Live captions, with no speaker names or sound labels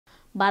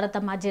భారత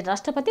మాజీ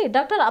రాష్ట్రపతి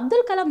డాక్టర్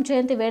అబ్దుల్ కలాం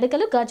జయంతి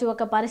వేడుకలు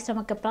గాజువాక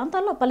పారిశ్రామిక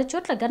ప్రాంతాల్లో పలు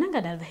చోట్ల ఘనంగా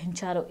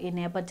నిర్వహించారు. ఈ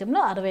నేపథ్యంలో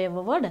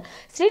 60వ వార్డు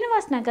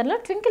శ్రీనివాస్ నగర్లో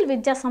ట్వింకిల్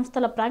విద్యా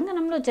సంస్థల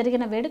ప్రాంగణంలో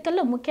జరిగిన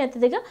వేడుకల్లో ముఖ్య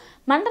అతిథిగా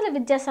మండల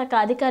విద్యాశాఖ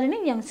అధికారిని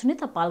ఎం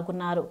సునీత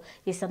పాల్గొన్నారు.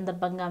 ఈ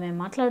సందర్భంగా ఆమె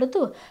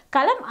మాట్లాడుతూ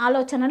కలాం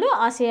ఆలోచనలు,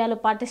 ఆశయాలు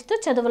పాటిస్తూ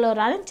చదువులో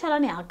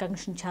రాణించాలని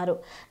ఆకాంక్షించారు.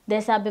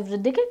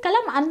 దేశాభివృద్ధికి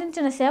కలాం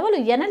అందించిన సేవలు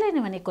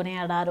ఎనలేనివని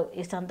కొనియాడారు.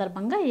 ఈ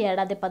సందర్భంగా ఈ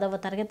ఏడాది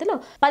 10వ తరగతిలో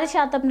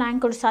 10%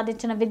 ర్యాంకులు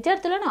సాధించిన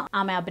విద్యార్థులను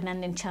ఆమె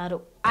అభినందించారు.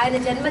 ఆయన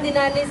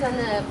జన్మదినాన్ని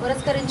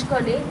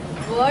పురస్కరించుకొని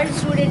వరల్డ్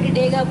స్టూడెంట్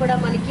డేగా కూడా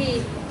మనకి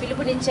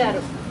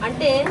పిలుపునిచ్చారు.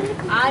 అంటే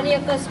ఆయన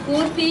యొక్క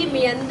స్ఫూర్తి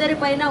మీ అందరి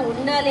పైన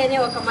ఉండాలి అనే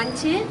ఒక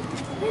మంచి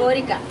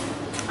కోరిక.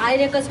 ఆయన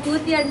యొక్క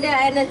స్ఫూర్తి అంటే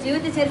ఆయన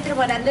జీవిత చరిత్ర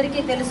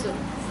మనందరికీ తెలుసు.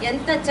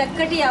 ఎంత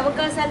చక్కటి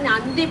అవకాశాన్ని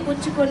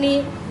అందిపుచ్చుకొని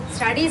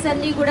స్టడీస్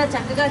అన్నీ కూడా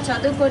చక్కగా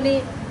చదువుకొని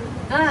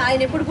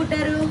ఆయన ఎప్పుడు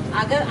పుట్టారు?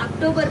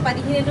 అక్టోబర్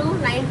 15,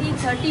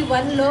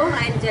 1931లో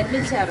ఆయన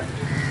జన్మించారు.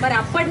 మరి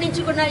అప్పటి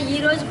నుంచి కూడా ఈ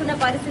రోజుకున్న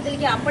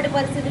పరిస్థితులకి అప్పటి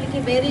పరిస్థితులకి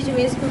బేరీజ్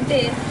వేసుకుంటే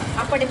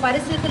అప్పటి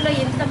పరిస్థితుల్లో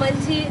ఇంత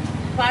మంచి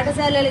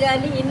పాఠశాలలు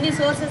కానీ ఇన్ని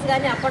సోర్సెస్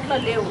కానీ అప్పట్లో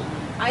లేవు.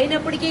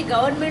 అయినప్పటికీ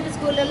గవర్నమెంట్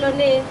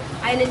స్కూళ్ళల్లోనే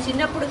ఆయన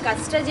చిన్నప్పుడు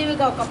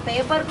కష్టజీవిగా ఒక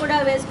పేపర్ కూడా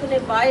వేసుకునే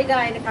బాయ్గా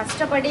ఆయన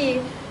కష్టపడి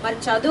మరి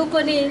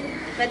చదువుకొని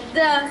పెద్ద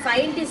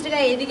సైంటిస్ట్గా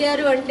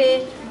ఎదిగారు. అంటే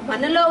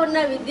మనలో ఉన్న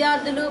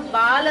విద్యార్థులు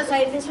బాల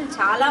సైంటిస్టులు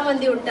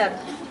చాలామంది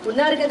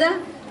ఉన్నారు కదా.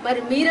 మరి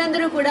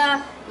మీరందరూ కూడా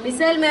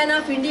మిసైల్ మ్యాన్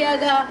ఆఫ్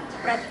ఇండియాగా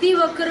ప్రతి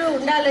ఒక్కరూ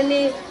ఉండాలని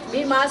మీ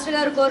మాస్టర్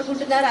గారు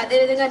కోరుకుంటున్నారు.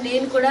 అదేవిధంగా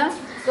నేను కూడా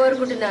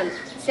కోరుకుంటున్నాను.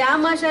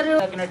 శ్యామ్ మాస్టర్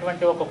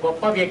ఒక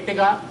గొప్ప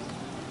వ్యక్తిగా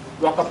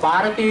ఒక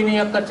భారతీయుని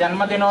యొక్క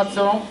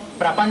జన్మదినోత్సవం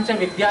ప్రపంచ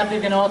విద్యార్థి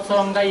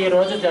దినోత్సవంగా ఈ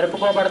రోజు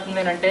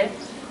జరుపుకోబడుతుంది అంటే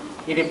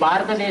ఇది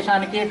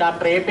భారతదేశానికి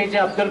డాక్టర్ ఏపీజే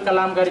అబ్దుల్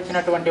కలాం గారు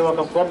ఇచ్చినటువంటి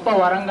ఒక గొప్ప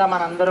వరంగా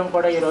మనందరం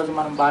కూడా ఈరోజు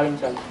మనం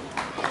భావించాలి.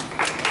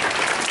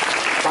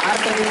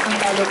 భారతదేశం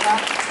తాలూకా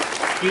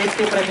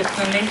కీర్తి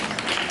ప్రతిష్టని,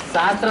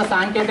 శాస్త్ర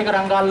సాంకేతిక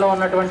రంగాల్లో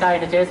ఉన్నటువంటి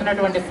ఆయన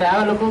చేసినటువంటి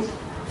సేవలకు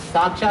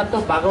సాక్షాత్తు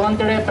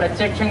భగవంతుడే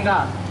ప్రత్యక్షంగా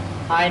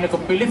ఆయనకు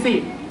పిలిచి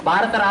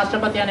భారత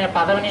రాష్ట్రపతి అనే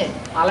పదవిని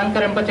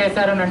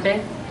అలంకరింపచేశారనంటే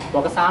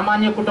ఒక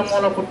సామాన్య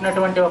కుటుంబంలో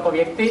పుట్టినటువంటి ఒక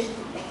వ్యక్తి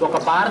ఒక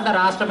భారత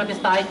రాష్ట్రపతి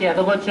స్థాయికి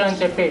ఎదగొచ్చు అని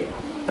చెప్పి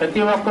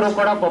ప్రతి ఒక్కరూ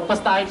కూడా గొప్ప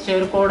స్థాయికి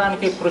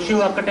చేరుకోవడానికి కృషి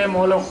ఒక్కటే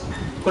మూలం,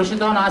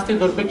 కృషితో నాస్తి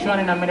దుర్భిక్షం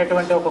అని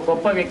నమ్మినటువంటి ఒక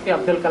గొప్ప వ్యక్తి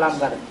అబ్దుల్ కలాం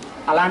గారు.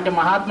 అలాంటి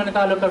మహాత్ముని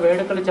తాలూకా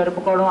వేడుకలు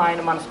జరుపుకోవడం,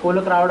 ఆయన మన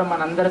స్కూలుకు రావడం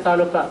మనందరి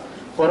తాలూకా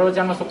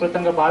పూర్వజన్మ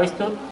సుకృతంగా భావిస్తూ